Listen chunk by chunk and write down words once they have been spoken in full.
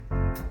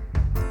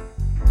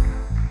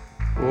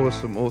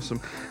Awesome,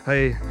 awesome.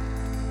 Hey,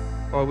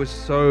 I was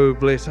so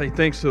blessed. Hey,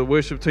 thanks to the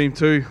worship team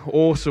too.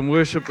 Awesome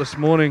worship this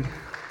morning.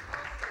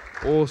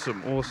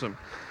 Awesome, awesome.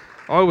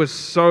 I was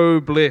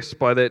so blessed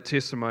by that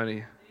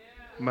testimony,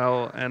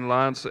 Mel and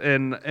Lance,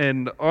 and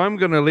I'm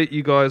going to let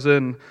you guys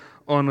in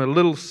on a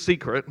little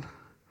secret.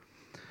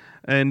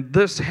 And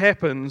this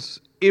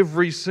happens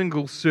every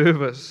single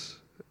service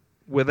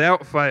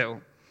without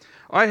fail.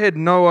 I had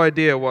no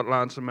idea what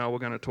Lance and Mel were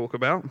going to talk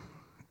about.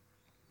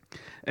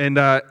 And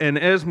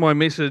as my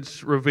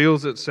message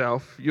reveals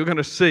itself, you're going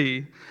to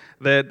see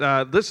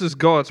that this is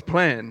God's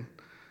plan,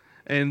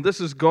 and this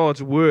is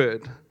God's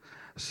word.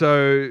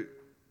 So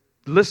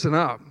listen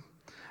up.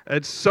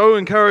 It's so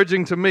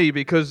encouraging to me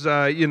because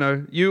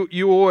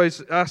we always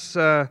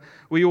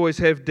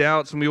have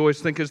doubts, and we always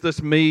think, is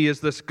this me? Is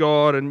this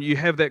God? And you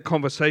have that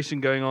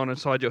conversation going on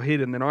inside your head.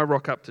 And then I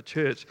rock up to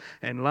church,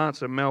 and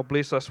Lance and Mel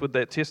bless us with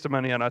that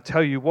testimony. And I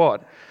tell you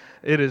what,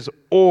 it is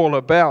all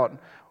about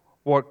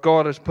what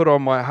God has put on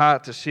my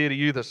heart to share to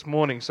you this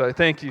morning. So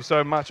thank you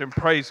so much, and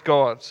praise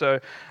God. So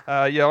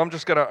I'm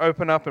just going to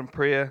open up in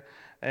prayer,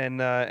 and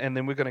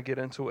then we're going to get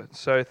into it.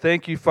 So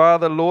thank you,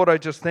 Father. Lord, I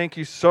just thank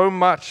you so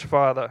much,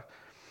 Father,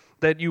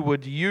 that you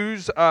would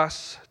use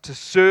us to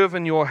serve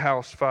in your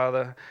house,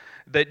 Father,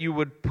 that you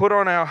would put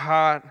on our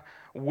heart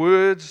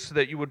words,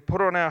 that you would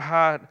put on our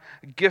heart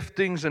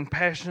giftings and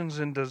passions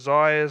and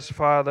desires,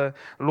 Father.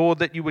 Lord,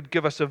 that you would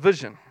give us a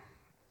vision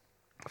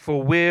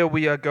for where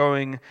we are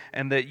going,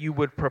 and that you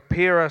would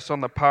prepare us on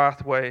the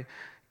pathway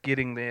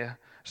getting there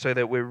so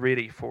that we're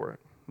ready for it,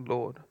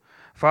 Lord.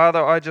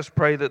 Father, I just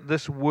pray that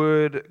this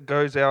word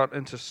goes out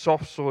into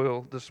soft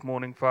soil this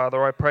morning,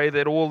 Father. I pray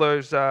that all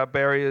those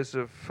barriers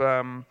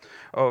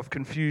of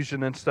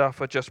confusion and stuff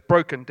are just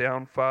broken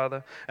down,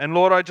 Father. And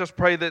Lord, I just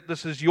pray that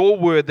this is your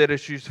word that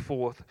issues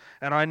forth,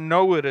 and I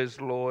know it is,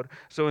 Lord.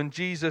 So in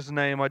Jesus'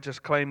 name, I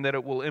just claim that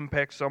it will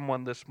impact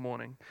someone this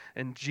morning.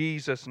 In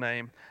Jesus'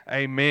 name,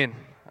 amen.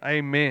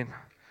 Amen.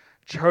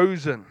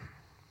 Chosen.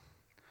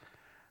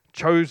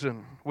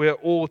 We're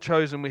all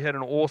chosen. We've had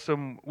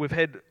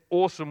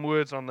awesome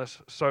words on this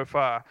so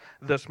far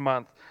this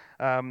month,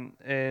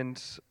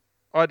 and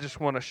I just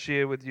want to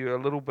share with you a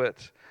little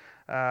bit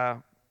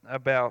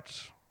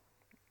about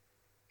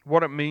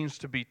what it means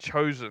to be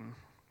chosen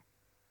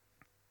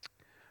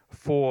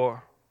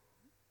for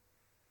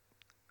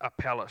a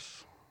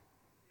palace.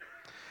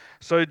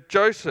 So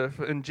Joseph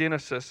in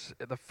Genesis,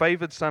 the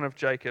favored son of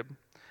Jacob,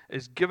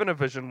 is given a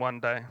vision one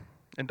day.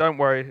 And don't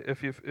worry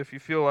if you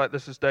feel like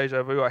this is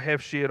deja vu. I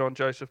have shared on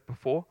Joseph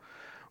before.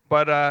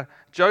 But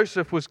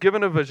Joseph was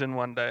given a vision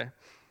one day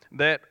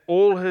that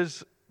all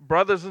his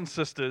brothers and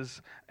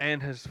sisters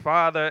and his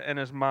father and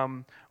his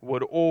mum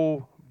would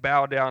all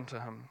bow down to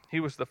him. He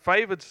was the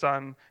favored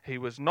son. He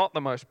was not the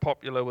most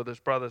popular with his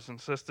brothers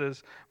and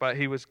sisters, but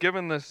he was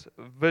given this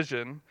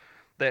vision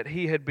that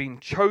he had been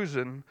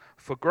chosen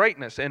for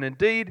greatness. And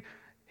indeed,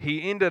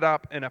 he ended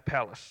up in a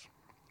palace,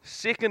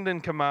 second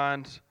in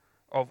command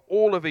of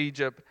all of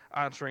Egypt,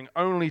 answering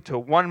only to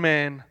one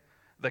man,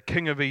 the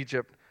king of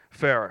Egypt,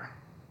 Pharaoh.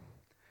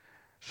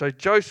 So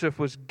Joseph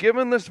was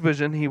given this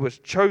vision, he was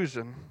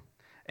chosen,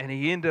 and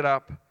he ended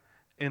up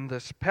in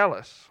this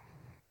palace.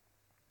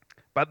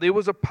 But there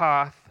was a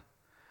path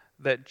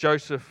that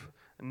Joseph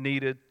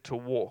needed to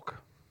walk.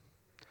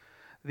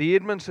 The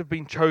Edmonds have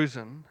been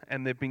chosen,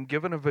 and they've been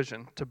given a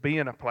vision to be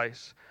in a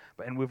place,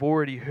 and we've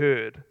already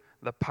heard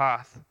the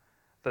path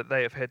that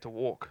they have had to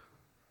walk.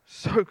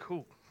 So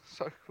cool.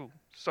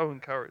 So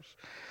encouraged.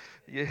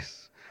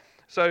 Yes.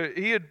 So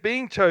he had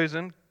been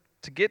chosen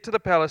to get to the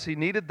palace. He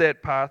needed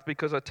that path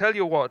because I tell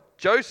you what,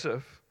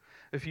 Joseph,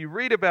 if you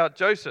read about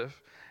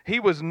Joseph,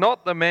 he was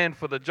not the man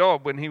for the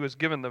job when he was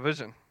given the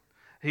vision.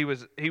 He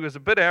was a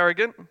bit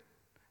arrogant.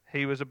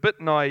 He was a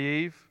bit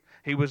naive.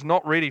 He was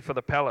not ready for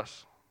the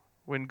palace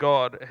when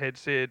God had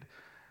said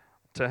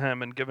to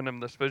him and given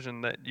him this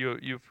vision that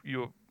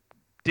you're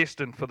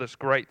destined for this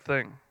great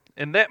thing.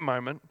 In that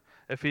moment,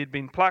 if he had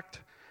been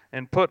plucked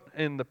and put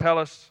in the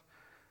palace,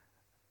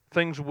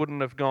 things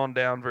wouldn't have gone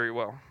down very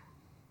well.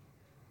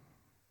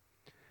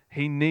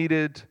 He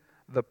needed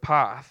the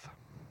path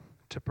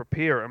to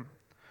prepare him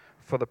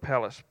for the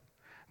palace.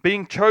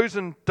 Being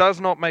chosen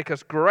does not make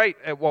us great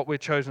at what we're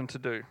chosen to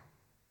do.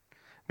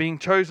 Being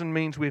chosen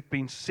means we've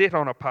been set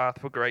on a path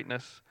for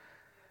greatness,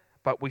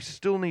 but we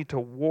still need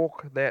to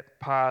walk that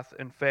path.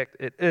 In fact,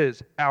 it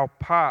is our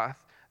path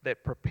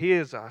that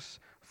prepares us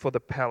for the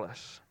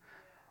palace.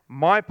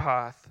 My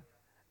path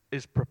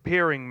is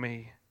preparing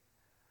me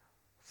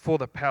for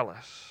the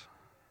palace.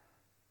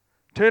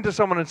 Turn to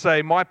someone and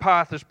say, my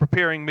path is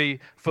preparing me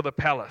for the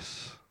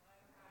palace.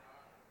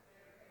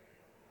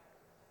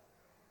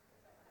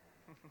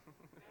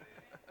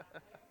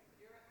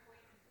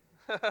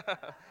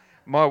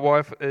 My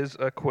wife is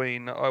a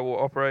queen. I will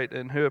operate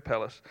in her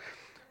palace.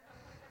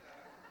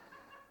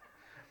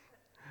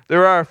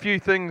 There are a few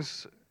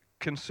things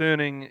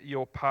concerning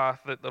your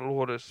path that the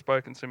Lord has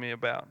spoken to me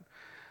about.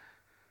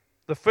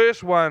 The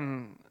first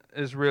one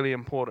is really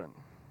important.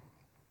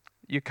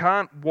 You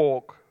can't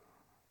walk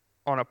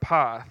on a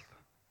path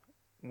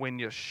when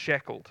you're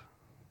shackled.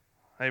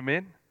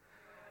 Amen?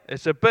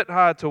 It's a bit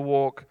hard to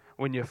walk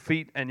when your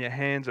feet and your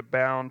hands are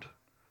bound.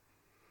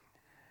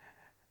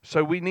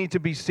 So we need to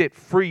be set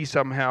free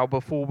somehow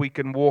before we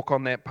can walk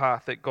on that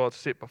path that God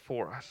set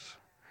before us.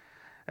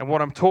 And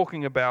what I'm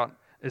talking about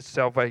is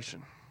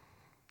salvation.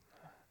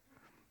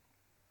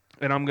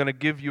 And I'm going to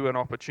give you an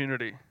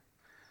opportunity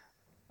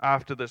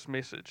after this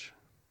message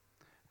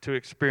to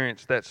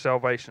experience that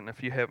salvation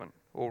if you haven't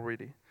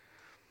already.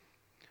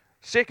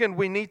 Second,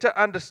 we need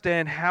to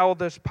understand how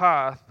this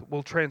path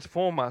will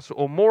transform us,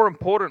 or more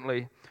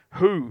importantly,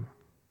 who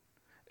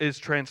is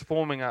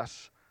transforming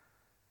us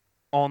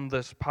on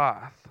this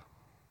path,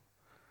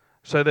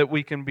 so that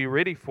we can be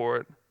ready for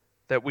it,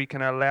 that we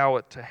can allow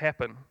it to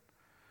happen,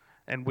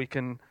 and we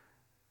can,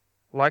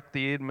 like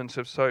the Edmonds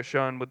have so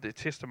shown with their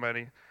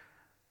testimony,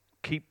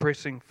 keep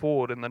pressing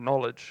forward in the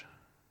knowledge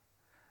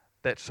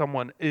that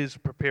someone is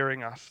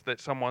preparing us, that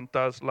someone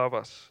does love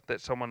us,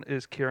 that someone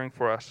is caring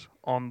for us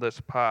on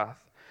this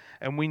path.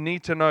 And we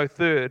need to know,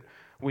 third,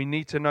 we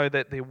need to know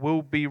that there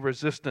will be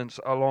resistance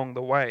along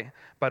the way.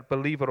 But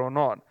believe it or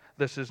not,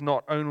 this is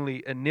not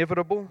only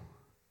inevitable,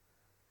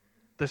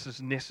 this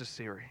is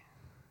necessary.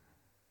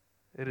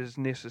 It is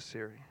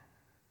necessary.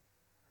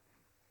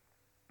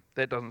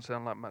 That doesn't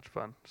sound like much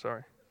fun,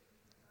 sorry.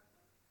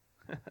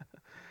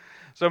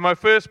 So my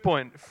first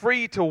point,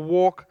 free to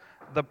walk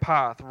the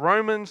path.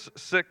 Romans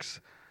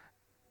 6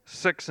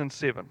 and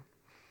 7.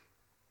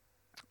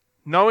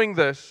 Knowing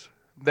this,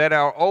 that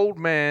our old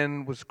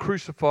man was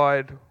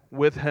crucified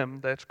with him,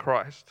 that's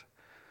Christ.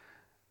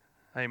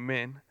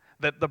 Amen.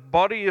 That the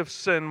body of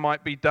sin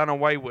might be done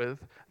away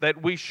with,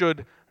 that we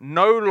should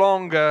no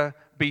longer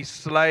be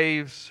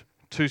slaves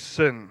to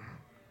sin.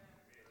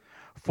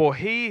 For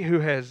he who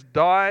has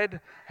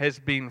died has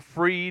been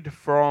freed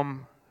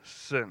from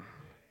sin.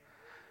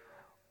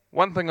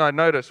 One thing I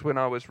noticed when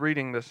I was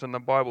reading this in the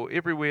Bible,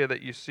 everywhere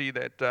that you see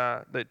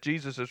that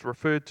Jesus is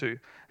referred to,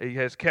 he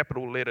has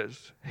capital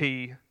letters.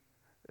 He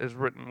is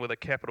written with a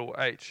capital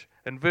H.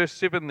 In verse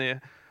 7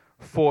 there,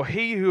 for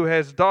he who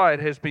has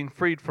died has been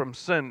freed from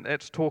sin.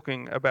 That's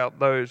talking about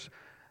those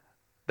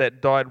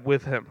that died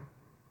with him.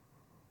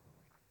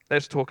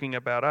 That's talking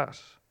about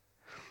us.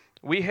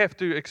 We have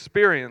to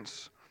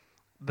experience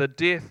the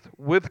death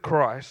with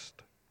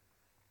Christ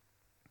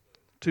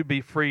to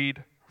be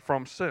freed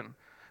from sin,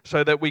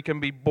 so that we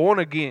can be born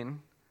again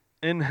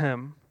in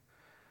him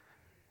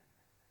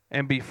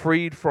and be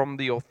freed from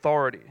the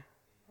authority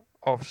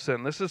of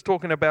sin. This is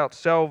talking about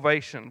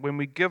salvation. When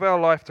we give our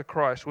life to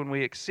Christ, when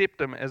we accept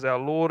him as our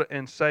Lord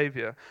and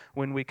Savior,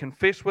 when we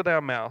confess with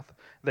our mouth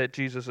that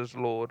Jesus is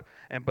Lord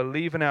and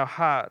believe in our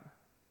heart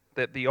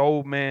that the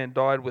old man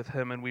died with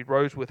him and we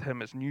rose with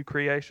him as new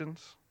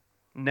creations,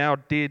 now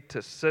dead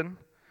to sin,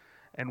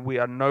 and we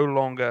are no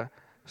longer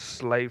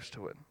slaves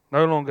to it.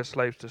 No longer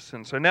slaves to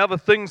sin. So now the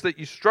things that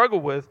you struggle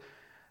with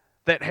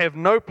that have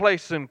no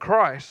place in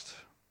Christ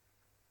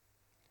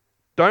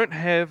don't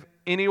have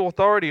any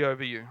authority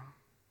over you.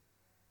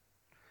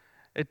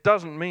 It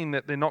doesn't mean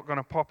that they're not going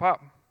to pop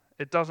up.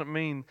 It doesn't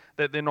mean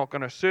that they're not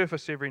going to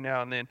surface every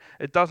now and then.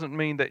 It doesn't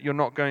mean that you're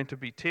not going to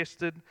be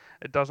tested.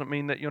 It doesn't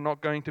mean that you're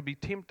not going to be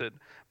tempted.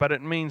 But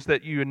it means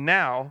that you are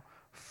now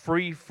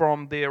free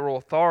from their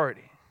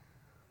authority.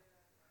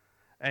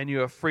 And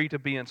you are free to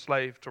be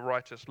enslaved to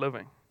righteous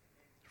living.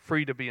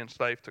 Free to be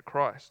enslaved to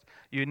Christ.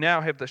 You now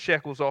have the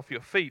shackles off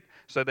your feet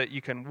so that you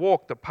can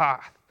walk the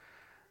path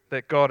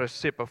that God has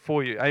set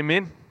before you.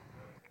 Amen?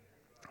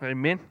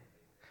 Amen?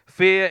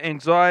 Fear,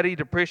 anxiety,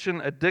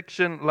 depression,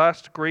 addiction,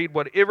 lust, greed,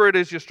 whatever it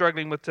is you're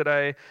struggling with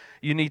today,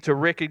 you need to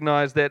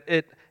recognize that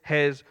it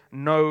has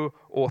no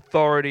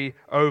authority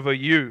over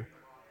you,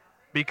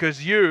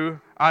 because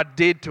you are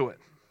dead to it.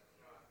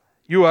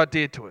 You are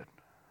dead to it.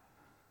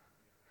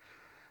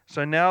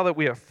 So now that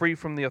we are free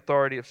from the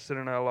authority of sin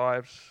in our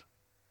lives,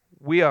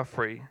 we are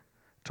free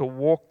to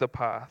walk the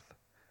path,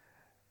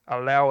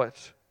 allow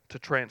it to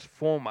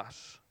transform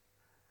us,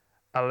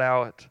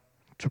 allow it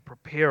to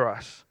prepare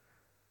us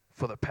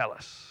for the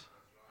palace.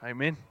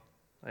 Amen?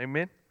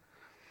 Amen?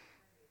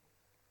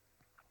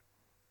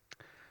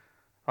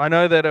 I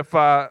know that if,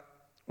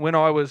 when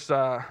I was,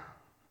 all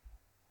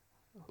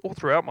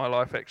throughout my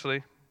life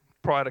actually,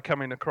 prior to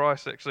coming to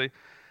Christ actually,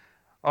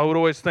 I would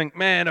always think,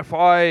 man, if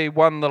I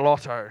won the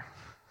lotto,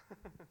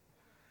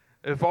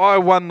 if I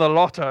won the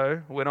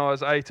lotto when I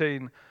was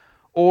 18,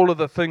 all of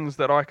the things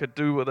that I could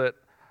do with it,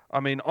 I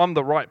mean, I'm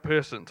the right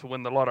person to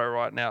win the lotto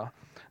right now.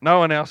 No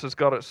one else has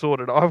got it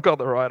sorted. I've got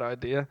the right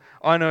idea.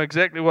 I know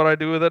exactly what I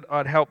do with it.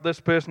 I'd help this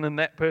person and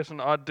that person.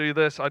 I'd do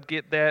this. I'd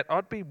get that.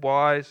 I'd be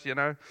wise, you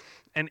know.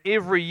 And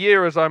every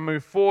year as I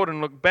move forward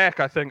and look back,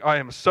 I think, I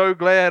am so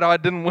glad I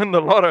didn't win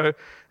the lotto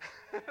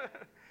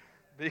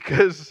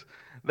because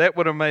that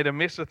would have made a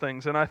mess of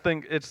things. And I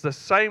think it's the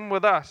same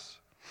with us.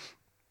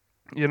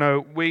 You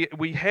know,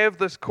 we have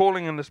this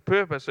calling and this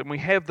purpose, and we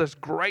have this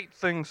great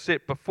thing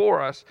set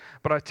before us.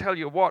 But I tell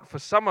you what, for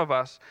some of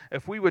us,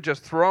 if we were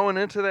just thrown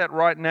into that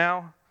right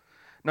now,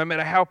 No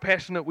matter how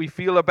passionate we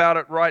feel about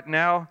it right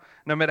now,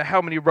 no matter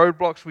how many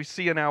roadblocks we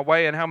see in our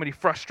way and how many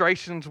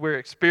frustrations we're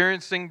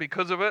experiencing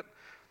because of it,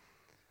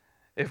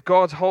 if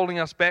God's holding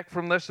us back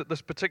from this at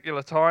this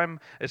particular time,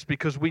 it's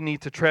because we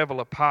need to travel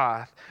a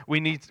path. We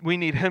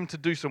need Him to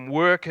do some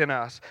work in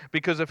us.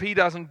 Because if He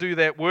doesn't do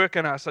that work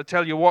in us, I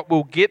tell you what,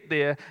 we'll get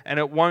there and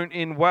it won't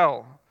end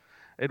well.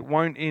 It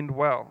won't end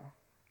well.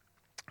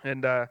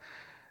 And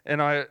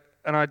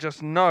I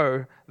just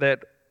know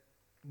that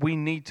we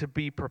need to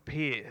be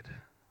prepared.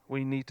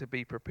 We need to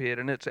be prepared.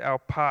 And it's our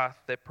path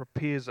that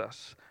prepares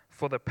us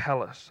for the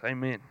palace.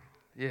 Amen.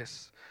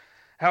 Yes.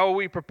 How are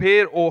we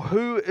prepared, or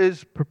who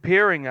is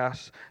preparing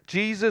us?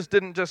 Jesus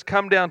didn't just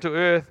come down to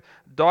earth,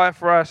 die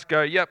for us,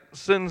 go, yep,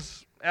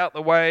 sin's out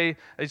the way.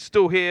 He's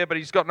still here, but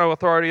He's got no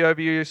authority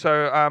over you.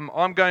 So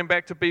I'm going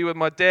back to be with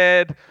my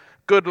dad.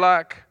 Good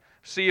luck.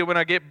 See you when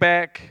I get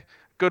back.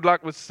 Good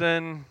luck with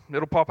sin.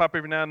 It'll pop up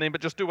every now and then,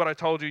 but just do what I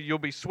told you. You'll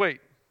be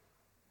sweet.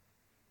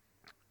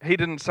 He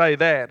didn't say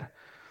that.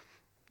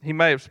 He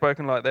may have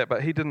spoken like that,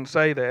 but He didn't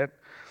say that.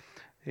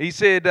 He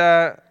said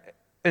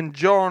in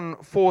John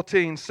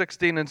 14,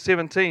 16 and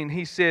 17,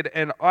 He said,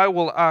 "And I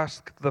will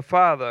ask the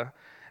Father,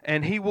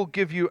 and He will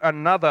give you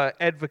another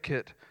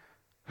advocate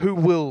who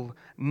will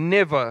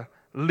never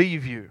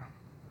leave you."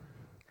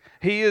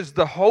 He is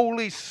the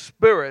Holy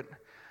Spirit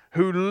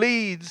who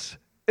leads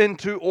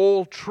into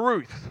all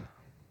truth.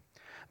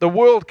 The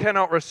world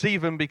cannot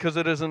receive Him because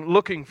it isn't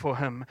looking for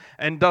Him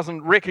and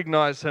doesn't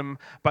recognize Him,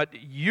 but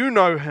you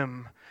know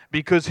Him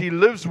because He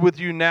lives with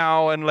you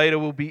now and later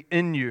will be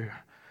in you.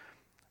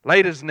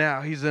 Later's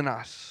now, He's in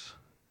us.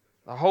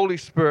 The Holy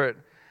Spirit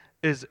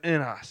is in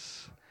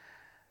us.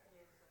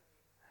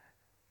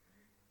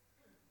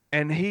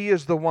 And He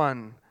is the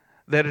one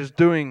that is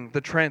doing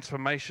the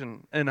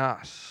transformation in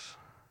us.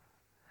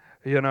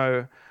 You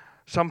know,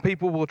 some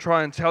people will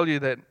try and tell you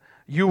that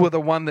you are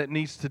the one that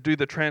needs to do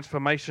the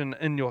transformation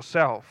in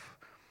yourself.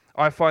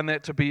 I find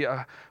that to be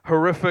a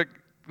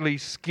horrifically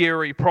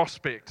scary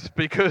prospect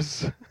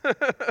because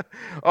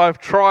I've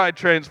tried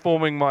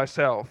transforming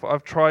myself.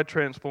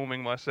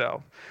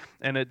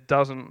 And it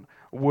doesn't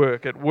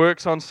work. It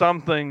works on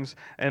some things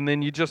and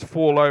then you just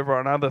fall over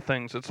on other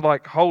things. It's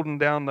like holding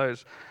down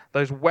those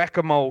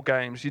whack-a-mole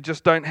games. You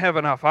just don't have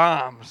enough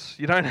arms.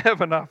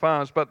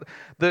 But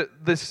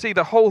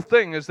the whole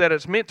thing is that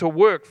it's meant to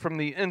work from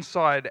the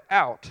inside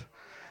out.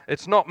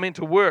 It's not meant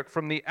to work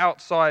from the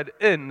outside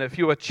in. If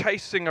you are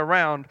chasing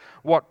around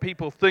what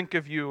people think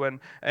of you and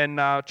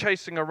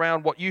chasing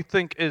around what you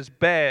think is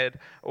bad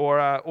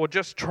or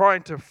just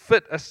trying to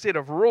fit a set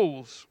of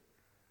rules,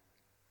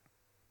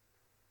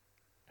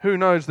 who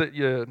knows that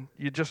you're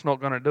just not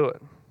going to do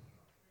it.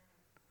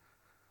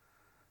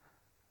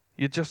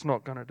 You're just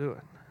not going to do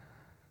it.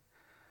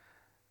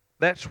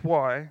 That's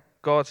why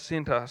God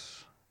sent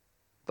us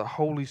the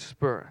Holy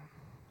Spirit.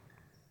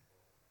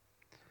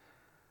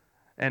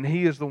 And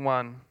He is the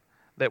one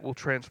that will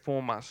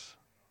transform us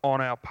on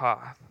our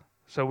path.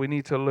 So we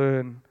need to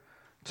learn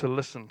to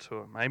listen to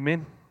Him.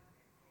 Amen?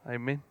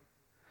 Amen.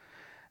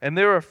 And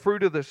there are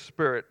fruit of the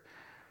Spirit.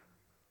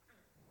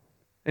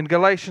 In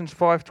Galatians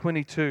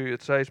 5:22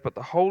 it says, "But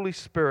the Holy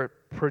Spirit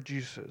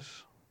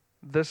produces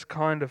this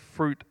kind of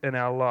fruit in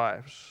our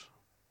lives: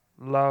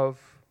 love,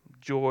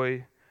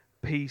 joy,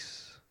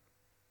 peace,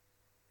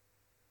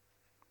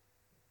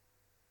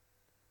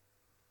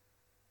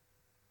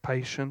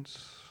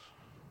 patience,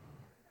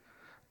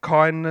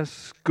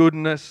 kindness,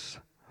 goodness,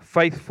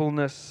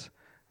 faithfulness,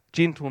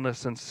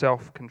 gentleness, and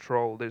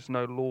self-control." There's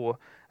no law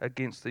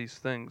against these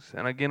things.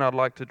 And again, I'd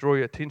like to draw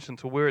your attention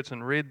to where it's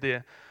in red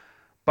there.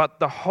 But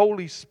the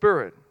Holy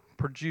Spirit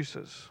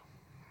produces.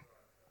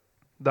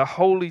 The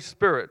Holy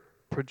Spirit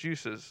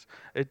produces.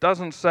 It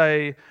doesn't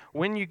say,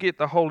 when you get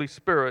the Holy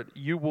Spirit,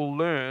 you will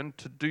learn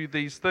to do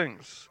these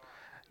things.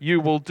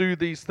 You will do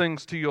these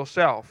things to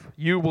yourself.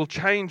 You will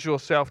change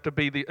yourself to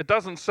be It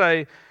doesn't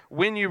say,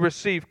 when you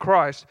receive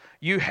Christ,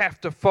 you have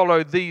to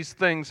follow these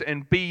things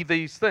and be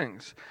these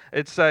things.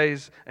 It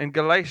says in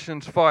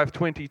Galatians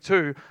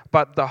 5:22,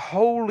 "But the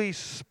Holy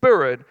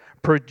Spirit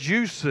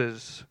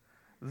produces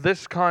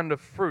this kind of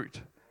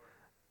fruit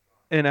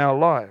in our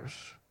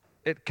lives."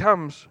 It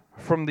comes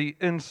from the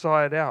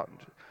inside out.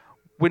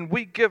 When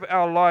we give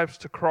our lives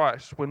to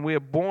Christ, when we are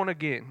born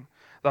again,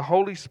 the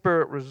Holy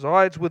Spirit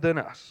resides within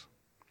us.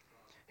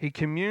 He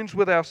communes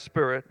with our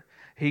spirit.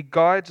 He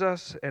guides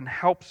us and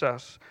helps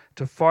us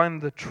to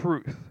find the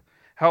truth,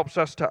 helps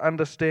us to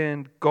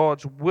understand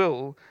God's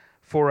will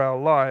for our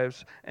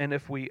lives. And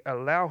if we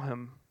allow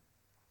Him,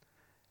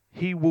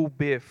 He will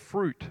bear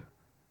fruit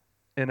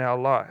in our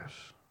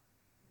lives.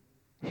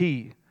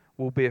 He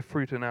will bear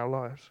fruit in our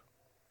lives.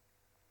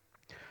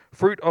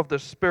 Fruit of the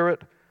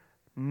Spirit,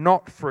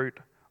 not fruit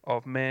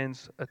of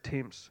man's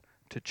attempts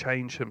to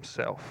change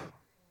himself.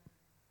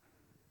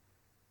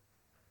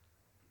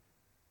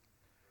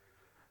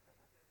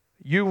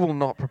 You will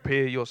not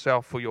prepare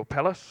yourself for your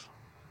palace.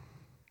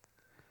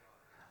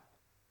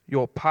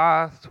 Your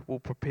path will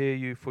prepare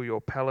you for your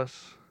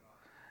palace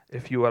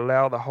if you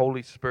allow the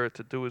Holy Spirit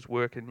to do His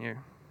work in you.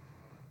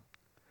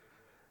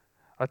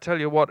 I tell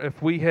you what,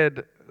 if we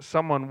had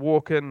someone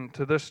walk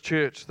into this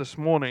church this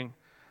morning,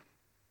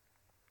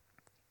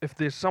 if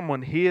there's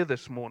someone here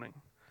this morning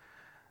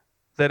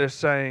that is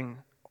saying,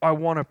 I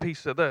want a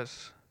piece of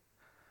this,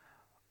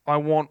 I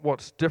want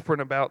what's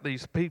different about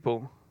these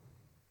people,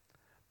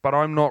 but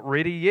I'm not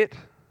ready yet,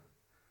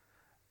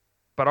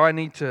 but I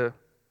need to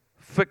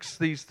fix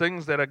these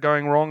things that are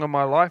going wrong in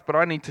my life, but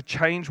I need to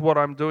change what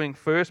I'm doing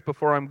first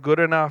before I'm good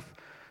enough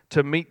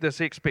to meet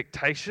this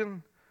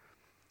expectation.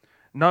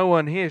 No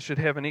one here should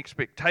have an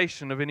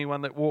expectation of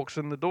anyone that walks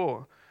in the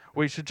door.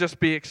 We should just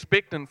be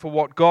expectant for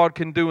what God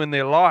can do in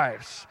their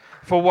lives,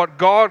 for what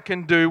God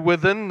can do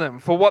within them,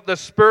 for what the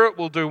Spirit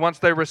will do once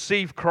they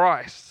receive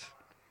Christ.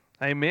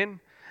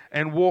 Amen?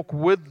 And walk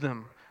with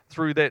them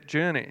through that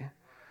journey.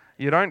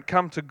 You don't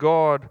come to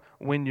God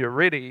when you're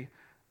ready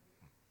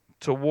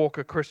to walk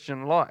a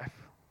Christian life.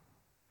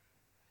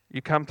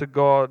 You come to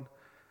God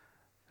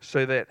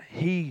so that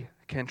He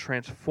can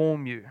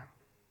transform you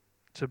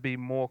to be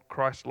more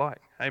Christ-like.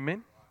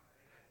 Amen?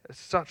 It's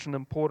such an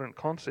important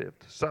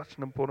concept. Such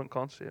an important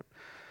concept.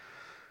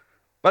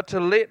 But to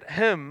let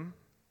Him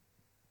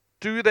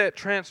do that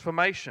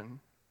transformation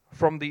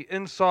from the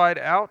inside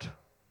out,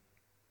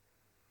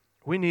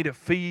 we need to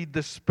feed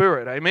the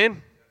Spirit.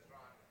 Amen?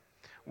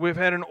 We've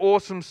had an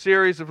awesome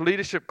series of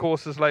leadership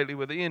courses lately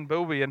with Ian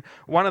Bilby, and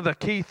one of the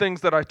key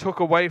things that I took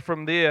away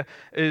from there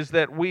is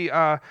that we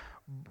are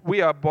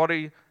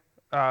body,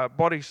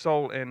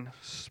 soul, and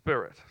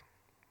spirit.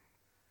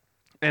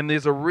 And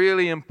there's a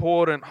really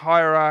important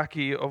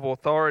hierarchy of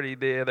authority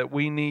there that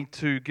we need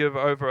to give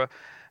over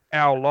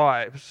our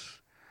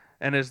lives.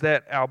 And is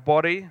that our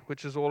body,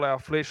 which is all our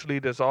fleshly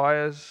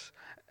desires,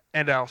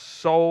 and our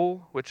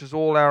soul, which is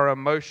all our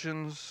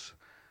emotions,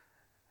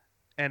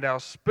 and our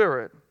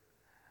spirit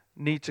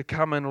need to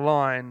come in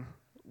line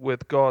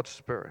with God's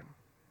Spirit.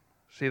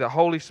 See, the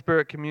Holy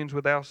Spirit communes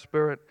with our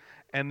spirit,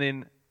 and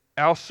then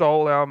our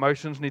soul, our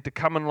emotions need to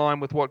come in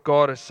line with what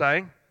God is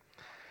saying.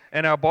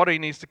 And our body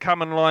needs to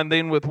come in line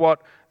then with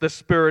what the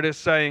Spirit is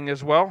saying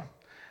as well.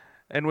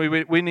 And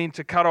we need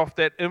to cut off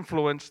that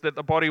influence that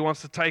the body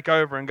wants to take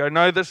over and go,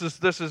 no, this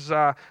is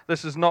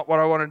not what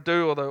I want to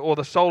do, or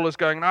the soul is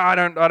going, no, I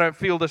don't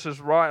feel this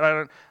is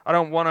right. I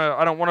don't want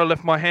to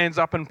lift my hands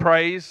up in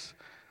praise.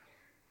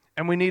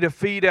 And we need to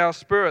feed our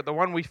spirit. The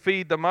one we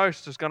feed the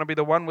most is going to be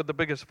the one with the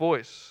biggest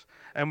voice.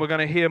 And we're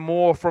going to hear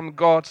more from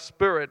God's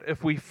Spirit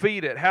if we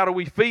feed it. How do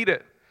we feed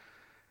it?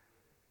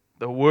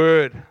 The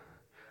Word.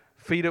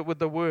 Feed it with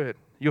the Word.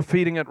 You're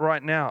feeding it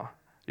right now.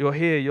 You're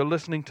here. You're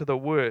listening to the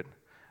Word.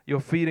 You're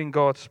feeding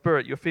God's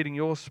Spirit. You're feeding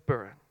your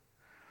spirit.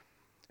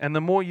 And the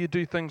more you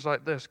do things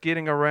like this,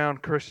 getting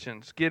around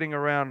Christians, getting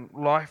around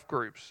life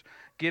groups,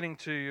 getting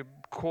to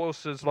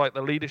courses like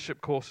the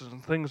leadership courses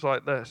and things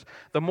like this,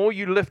 the more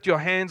you lift your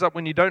hands up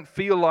when you don't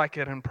feel like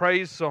it in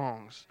praise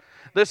songs,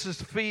 this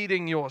is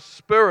feeding your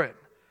spirit.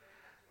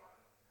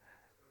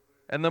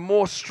 And the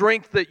more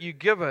strength that you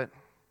give it,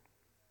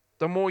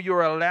 the more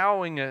you're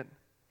allowing it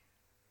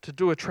to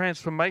do a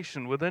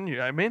transformation within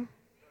you. Amen?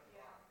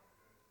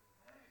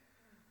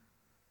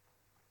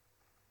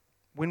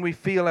 When we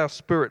feel our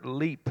spirit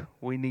leap,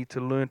 we need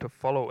to learn to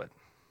follow it.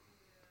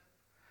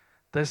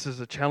 This is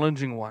a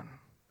challenging one.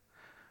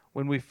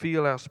 When we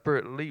feel our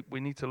spirit leap, we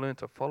need to learn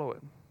to follow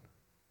it.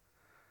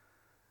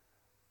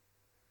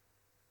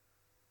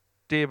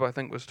 Deb, I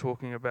think, was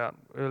talking about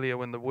earlier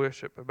when the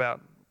worship,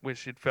 about where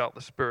she'd felt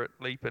the Spirit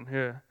leap in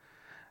her.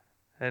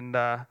 And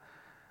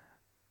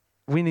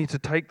we need to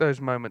take those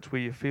moments where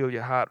you feel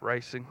your heart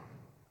racing,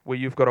 where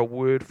you've got a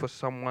word for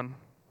someone.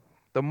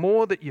 The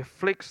more that you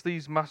flex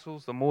these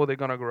muscles, the more they're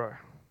going to grow.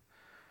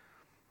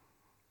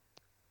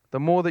 The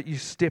more that you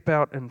step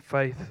out in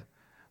faith,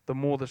 the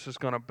more this is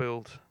going to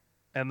build.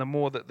 And the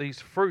more that these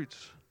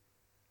fruits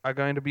are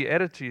going to be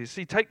added to you.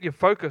 See, take your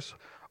focus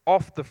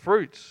off the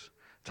fruits.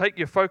 Take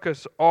your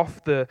focus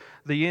off the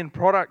end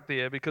product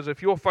there, because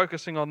if you're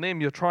focusing on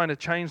them, you're trying to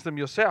change them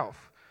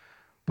yourself.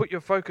 Put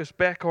your focus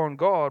back on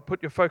God.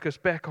 Put your focus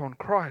back on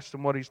Christ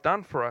and what He's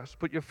done for us.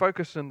 Put your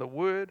focus in the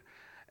Word,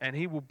 and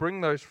He will bring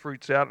those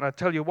fruits out. And I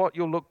tell you what,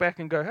 you'll look back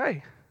and go,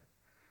 hey,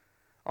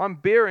 I'm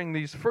bearing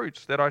these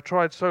fruits that I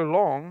tried so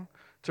long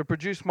to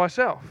produce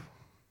myself.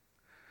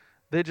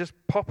 They're just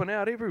popping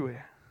out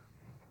everywhere.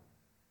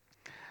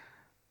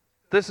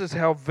 This is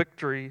how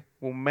victory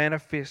will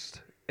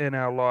manifest in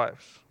our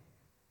lives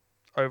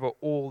over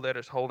all that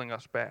is holding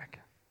us back.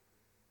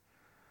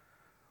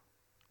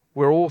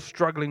 We're all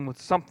struggling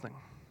with something.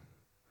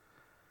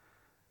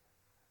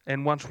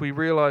 And once we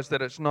realize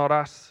that it's not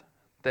us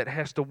that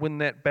has to win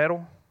that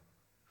battle,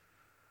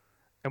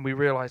 and we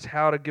realize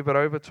how to give it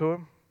over to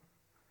Him,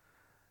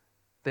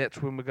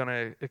 that's when we're going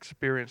to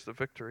experience the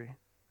victory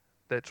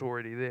that's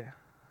already there.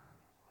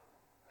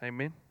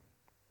 Amen.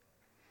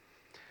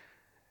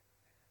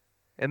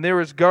 And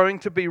there is going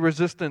to be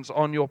resistance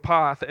on your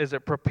path as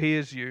it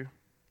prepares you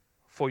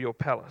for your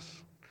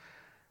palace.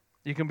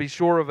 You can be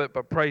sure of it,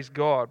 but praise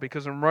God,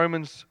 because in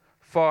Romans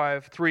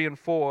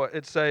 5:3-4,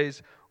 it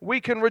says,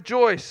 we can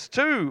rejoice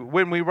too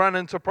when we run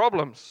into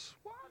problems.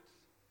 What?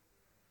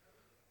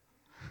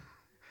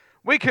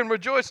 We can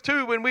rejoice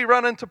too when we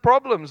run into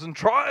problems and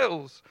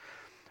trials,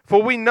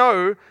 for we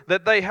know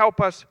that they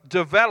help us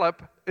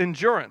develop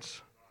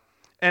endurance.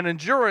 And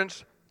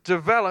endurance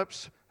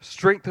develops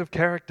strength of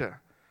character.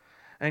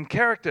 And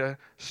character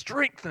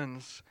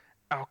strengthens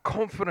our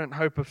confident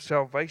hope of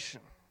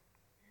salvation.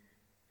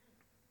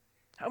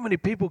 How many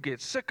people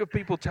get sick of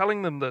people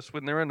telling them this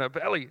when they're in a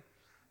valley?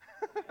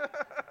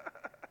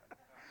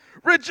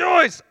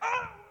 Rejoice!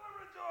 Oh,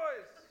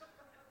 rejoice!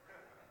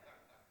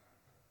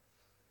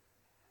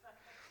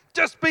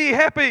 Just be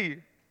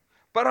happy.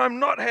 But I'm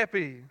not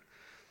happy.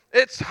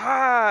 It's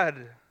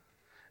hard.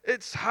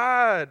 It's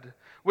hard.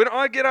 When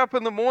I get up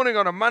in the morning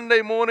on a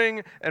Monday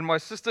morning and my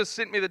sister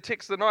sent me the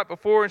text the night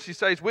before and she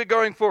says, we're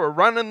going for a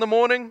run in the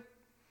morning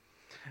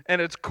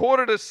and it's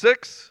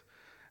 5:45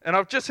 and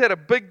I've just had a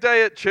big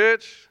day at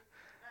church,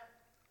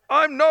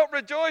 I'm not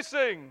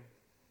rejoicing.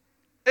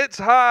 It's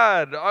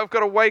hard. I've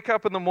got to wake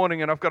up in the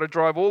morning and I've got to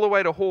drive all the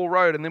way to Hall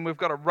Road and then we've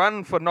got to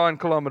run for 9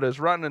 kilometres,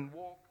 run and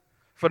walk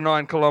for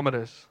 9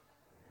 kilometres.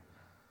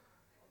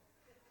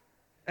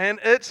 And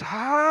it's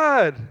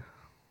hard.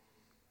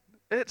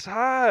 It's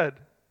hard.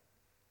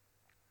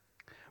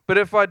 But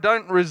if I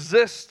don't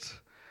resist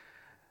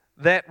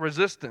that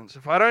resistance,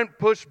 if I don't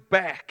push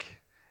back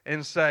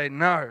and say,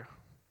 no,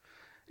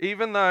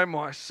 even though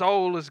my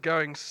soul is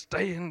going,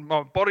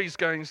 my body's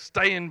going,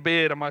 stay in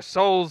bed, and my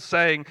soul's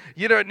saying,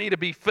 you don't need to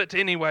be fit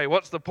anyway,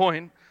 what's the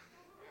point?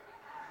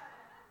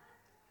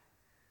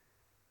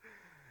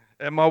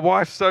 And my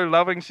wife's so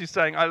loving, she's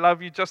saying, I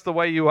love you just the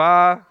way you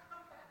are.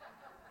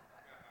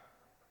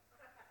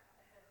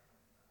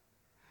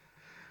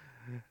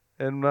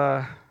 And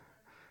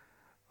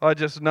I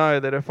just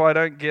know that if I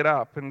don't get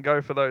up and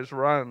go for those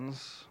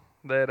runs,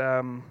 that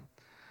I'm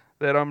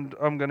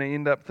going to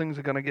end up, things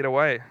are going to get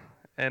away.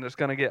 And it's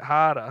going to get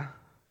harder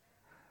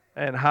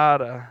and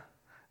harder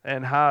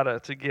and harder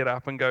to get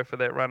up and go for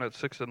that run at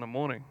 6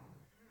 a.m.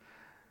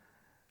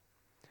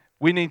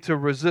 We need to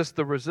resist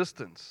the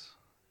resistance.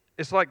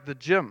 It's like the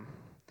gym.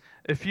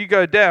 If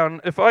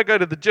I go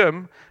to the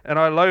gym and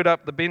I load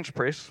up the bench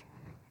press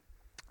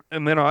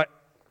and then I've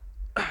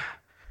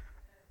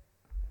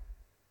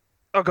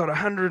got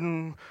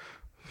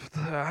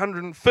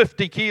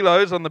 150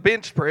 kilos on the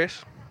bench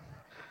press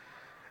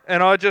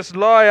and I just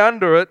lie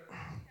under it,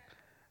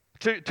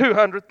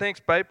 200, thanks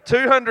babe,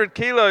 200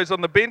 kilos on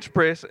the bench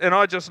press and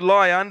I just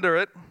lie under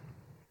it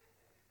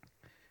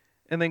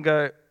and then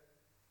go,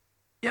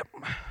 yep,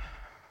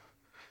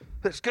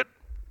 that's good.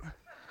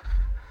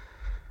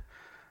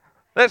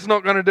 That's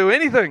not going to do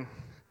anything.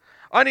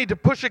 I need to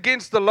push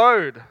against the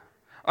load.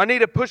 I need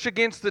to push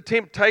against the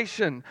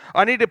temptation.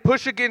 I need to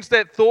push against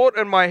that thought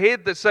in my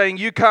head that's saying,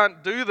 you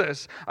can't do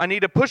this. I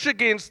need to push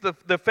against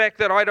the fact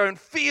that I don't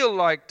feel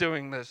like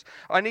doing this.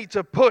 I need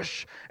to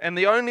push. And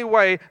the only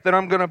way that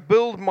I'm going to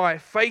build my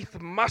faith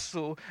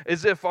muscle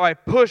is if I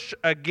push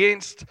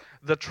against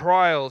the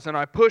trials and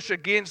I push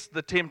against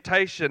the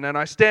temptation and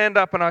I stand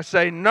up and I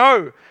say,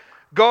 no,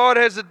 God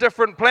has a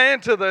different plan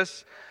to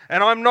this.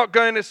 And I'm not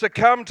going to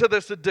succumb to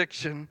this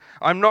addiction.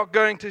 I'm not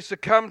going to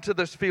succumb to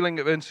this feeling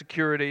of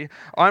insecurity.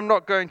 I'm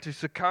not going to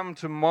succumb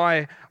to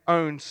my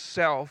own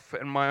self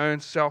and my own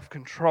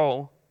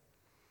self-control.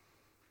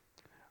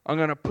 I'm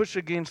going to push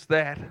against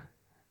that.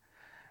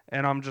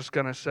 And I'm just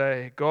going to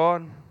say,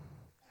 God,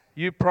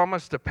 you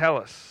promised a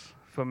palace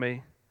for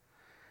me.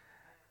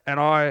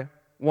 And I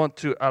want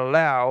to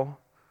allow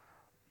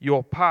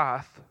your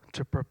path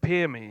to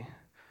prepare me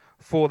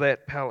for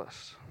that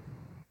palace.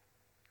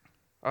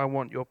 I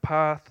want your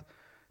path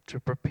to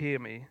prepare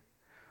me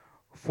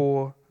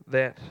for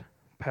that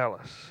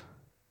palace.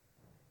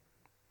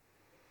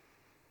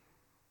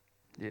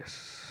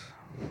 Yes.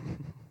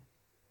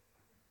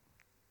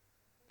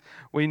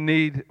 We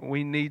need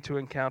to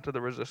encounter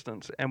the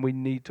resistance and we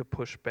need to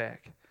push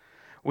back.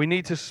 We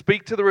need to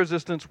speak to the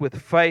resistance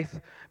with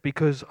faith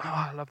because,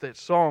 I love that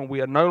song. We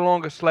are no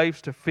longer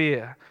slaves to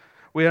fear.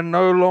 We are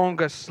no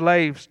longer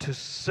slaves to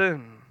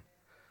sin.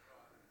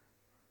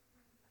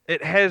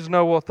 It has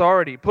no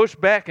authority. Push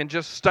back and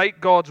just state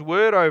God's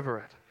word over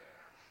it.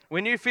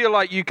 When you feel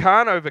like you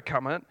can't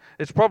overcome it,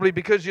 it's probably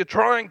because you're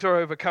trying to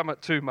overcome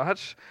it too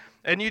much.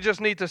 And you just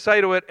need to say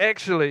to it,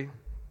 actually,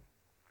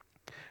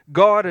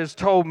 God has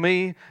told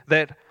me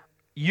that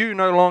you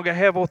no longer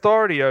have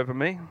authority over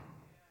me.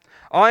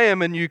 I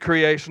am a new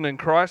creation in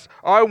Christ.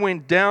 I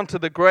went down to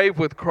the grave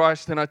with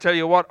Christ, and I tell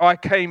you what, I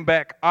came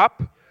back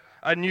up.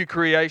 A new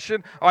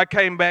creation. I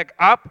came back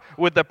up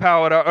with the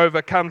power to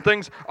overcome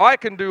things. I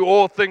can do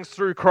all things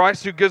through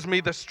Christ who gives me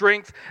the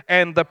strength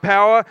and the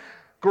power.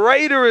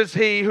 Greater is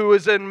He who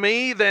is in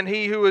me than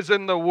he who is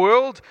in the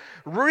world.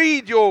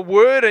 Read your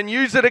word and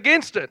use it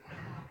against it.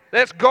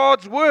 That's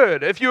God's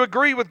word. If you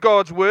agree with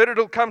God's word,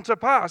 it'll come to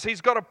pass.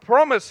 He's got a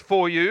promise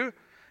for you.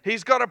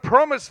 He's got a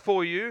promise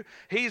for you.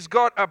 He's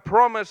got a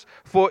promise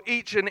for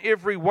each and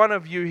every one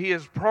of you. He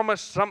has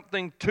promised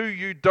something to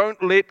you.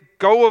 Don't let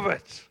go of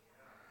it.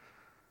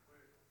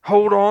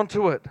 Hold on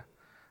to it.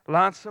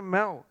 Lance and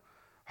Mel,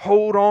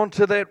 hold on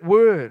to that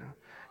word.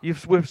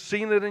 We've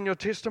seen it in your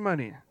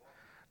testimony.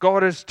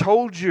 God has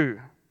told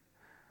you.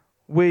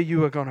 where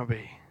you are going to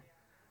be.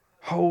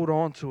 Hold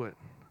on to it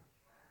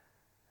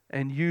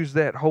and use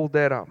that. Hold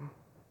that up.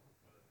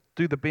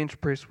 Do the bench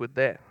press with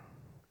that.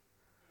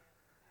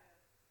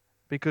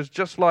 Because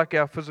just like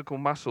our physical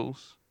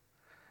muscles,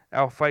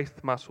 our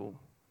faith muscle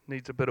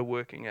needs a bit of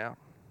working out.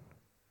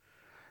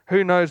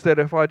 Who knows that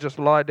if I just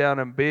lie down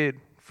in bed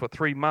for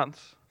 3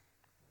 months,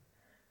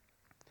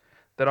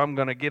 that I'm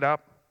going to get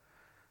up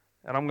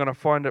and I'm going to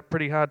find it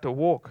pretty hard to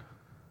walk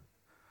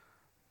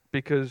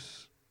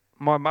because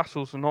my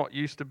muscles are not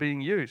used to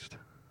being used.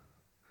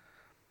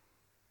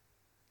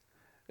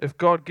 If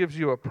God gives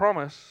you a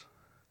promise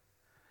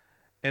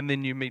and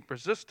then you meet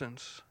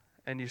resistance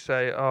and you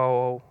say,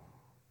 oh,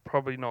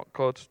 probably not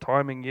God's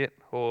timing yet,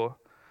 or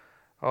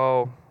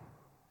oh,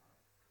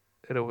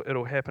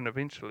 it'll happen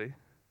eventually,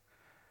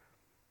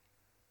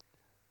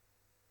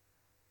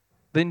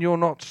 then you're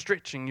not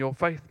stretching your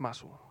faith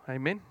muscle.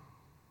 Amen?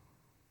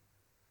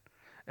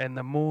 And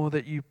the more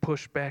that you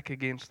push back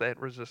against that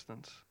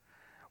resistance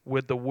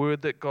with the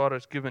word that God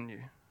has given you,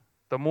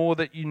 the more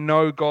that you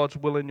know God's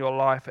will in your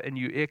life and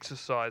you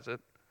exercise it,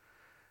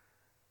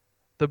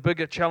 the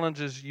bigger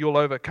challenges you'll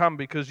overcome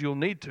because you'll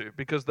need to.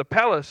 Because the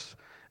palace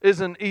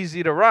isn't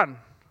easy to run.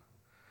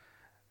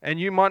 And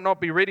you might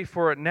not be ready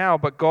for it now,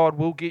 but God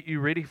will get you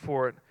ready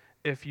for it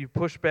if you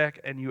push back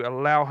and you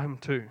allow Him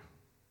to.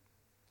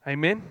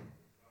 Amen?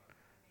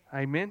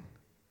 Amen?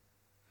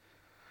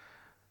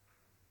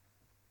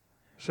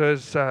 So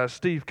as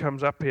Steve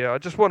comes up here,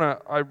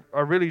 I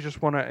really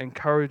just want to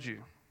encourage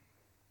you.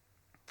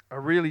 I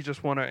really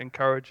just want to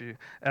encourage you.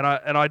 And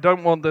I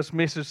don't want this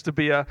message to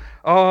be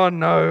oh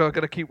no, I've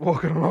got to keep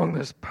walking along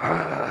this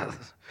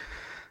path.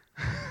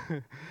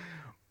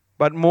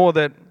 But more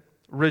that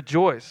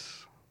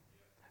rejoice,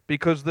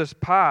 because this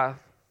path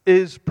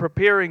is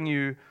preparing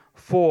you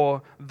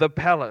for the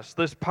palace.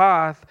 This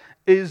path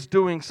is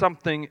doing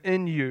something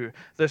in you.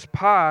 This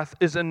path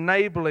is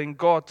enabling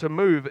God to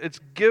move. It's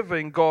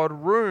giving God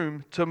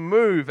room to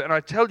move. And I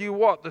tell you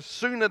what, the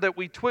sooner that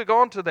we twig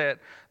onto that,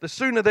 the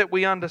sooner that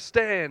we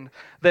understand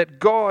that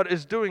God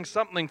is doing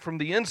something from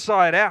the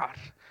inside out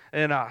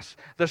in us,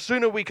 the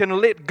sooner we can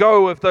let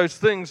go of those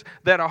things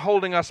that are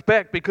holding us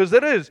back, because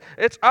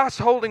it's us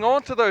holding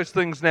on to those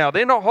things now.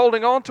 They're not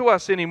holding on to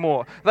us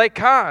anymore. They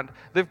can't.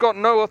 They've got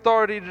no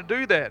authority to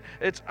do that.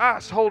 It's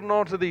us holding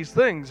on to these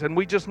things, and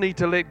we just need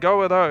to let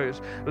go of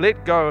those.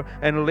 Let go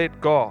and let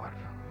God.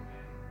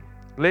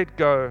 Let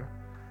go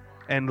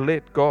and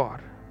let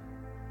God.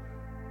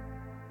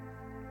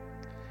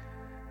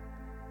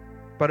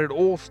 But it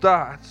all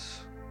starts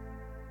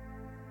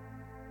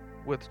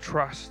with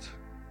trust.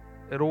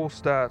 It all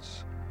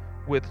starts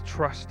with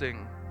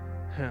trusting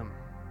Him.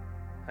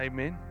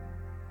 Amen?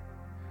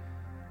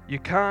 You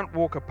can't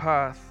walk a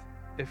path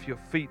if your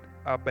feet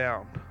are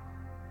bound.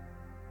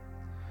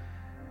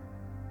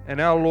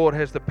 And our Lord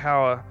has the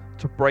power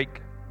to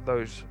break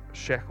those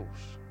shackles.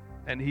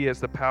 And He has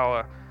the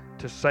power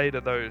to say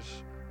to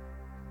those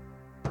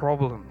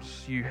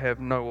problems, you have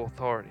no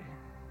authority.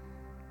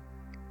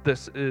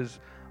 This is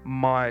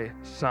my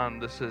son.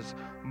 This is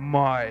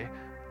my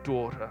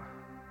daughter.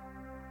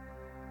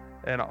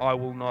 And I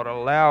will not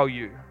allow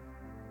you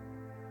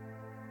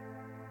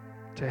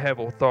to have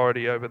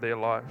authority over their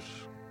lives.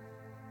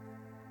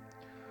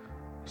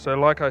 So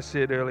like I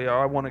said earlier,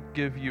 I want to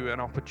give you an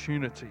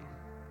opportunity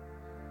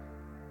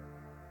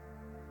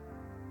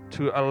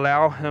to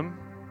allow Him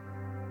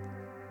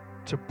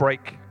to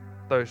break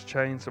those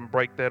chains and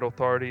break that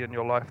authority in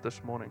your life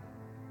this morning.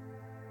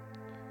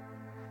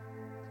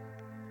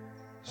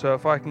 So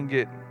if I can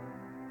get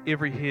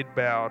every head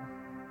bowed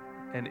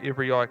and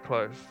every eye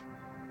closed.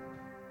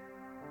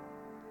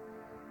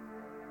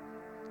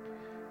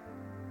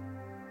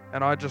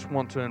 And I just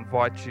want to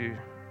invite you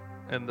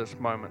in this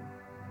moment.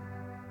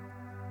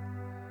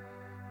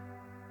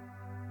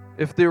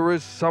 If there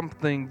is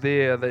something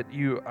there that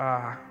you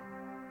are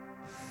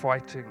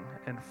fighting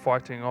and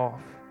fighting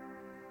off,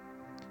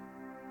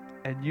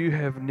 and you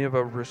have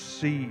never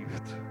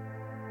received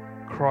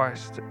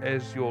Christ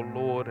as your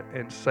Lord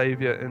and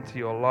Savior into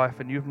your life,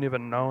 and you've never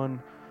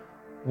known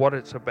what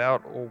it's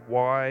about or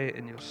why,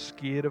 and you're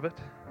scared of it,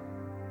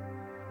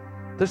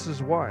 this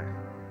is why.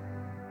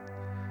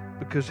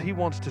 Because He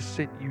wants to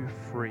set you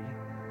free.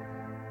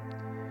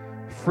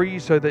 Free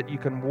so that you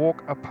can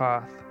walk a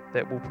path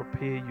that will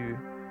prepare you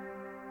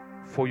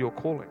for your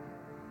calling.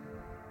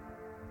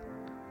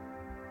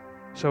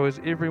 So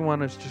as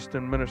everyone is just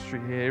in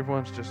ministry here,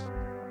 everyone's just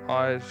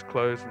eyes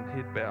closed and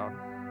head bowed.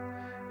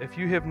 If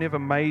you have never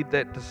made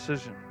that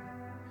decision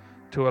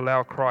to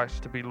allow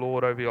Christ to be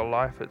Lord over your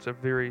life, it's a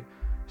very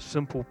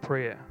simple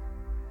prayer.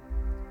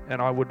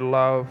 And I would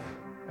love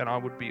and I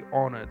would be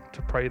honored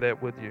to pray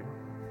that with you.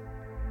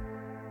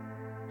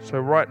 So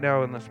right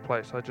now in this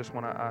place, I just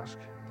want to ask,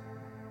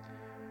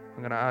 I'm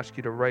going to ask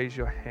you to raise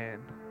your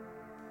hand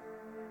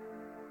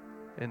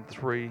in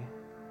 3,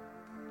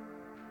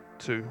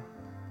 2,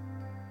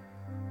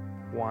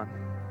 1.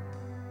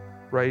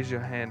 Raise your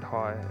hand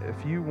high.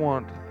 If you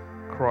want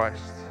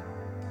Christ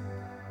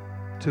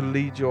to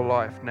lead your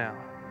life now,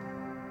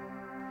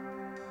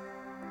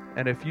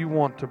 And if you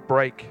want to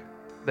break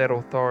that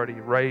authority,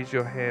 raise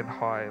your hand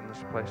high in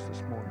this place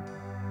this morning.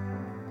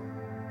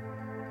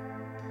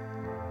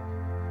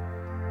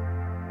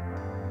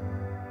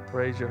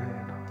 Raise your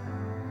hand.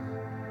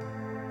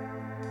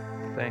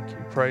 Thank you.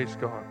 Praise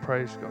God.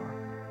 Praise God.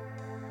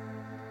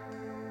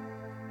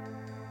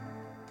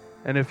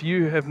 And if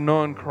you have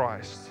known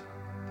Christ,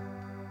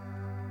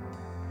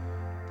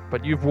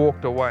 but you've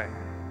walked away,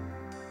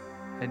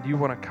 and you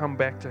want to come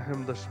back to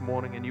Him this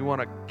morning, and you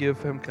want to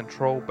give Him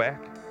control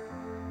back,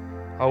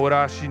 I would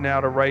ask you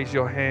now to raise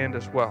your hand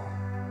as well.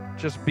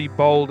 Just be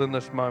bold in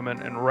this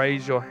moment and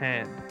raise your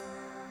hand.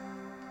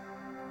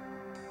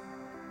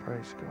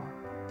 Praise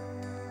God.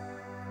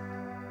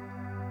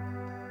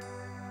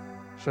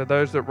 So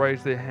those that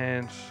raise their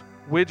hands,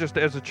 we're just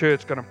as a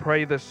church going to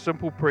pray this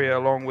simple prayer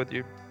along with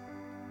you.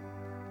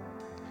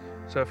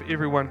 So if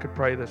everyone could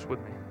pray this with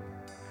me.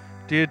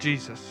 Dear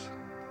Jesus,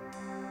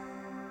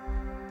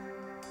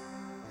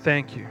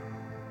 thank you.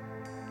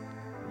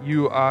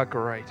 You are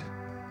great.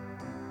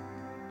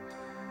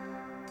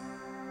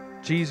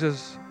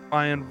 Jesus,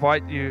 I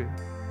invite you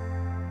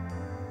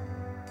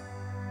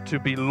to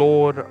be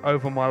Lord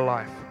over my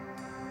life.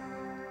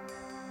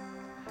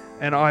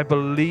 And I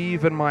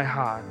believe in my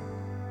heart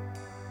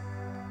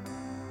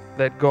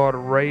that God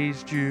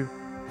raised you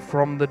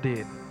from the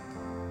dead.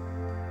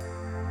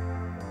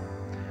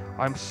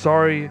 I'm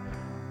sorry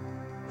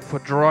for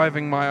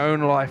driving my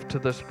own life to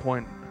this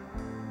point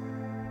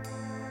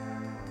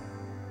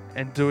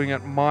and doing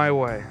it my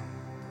way.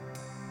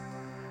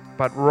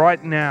 But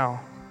right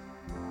now,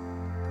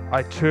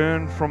 I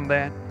turn from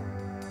that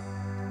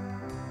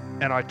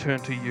and I turn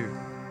to you.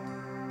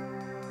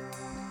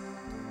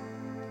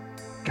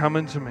 Come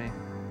into me.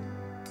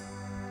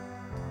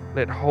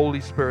 Let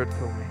Holy Spirit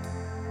fill me.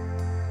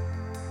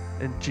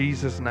 In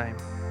Jesus' name.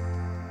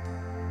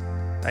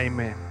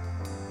 Amen.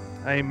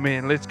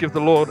 Amen. Let's give the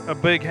Lord a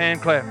big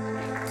hand clap.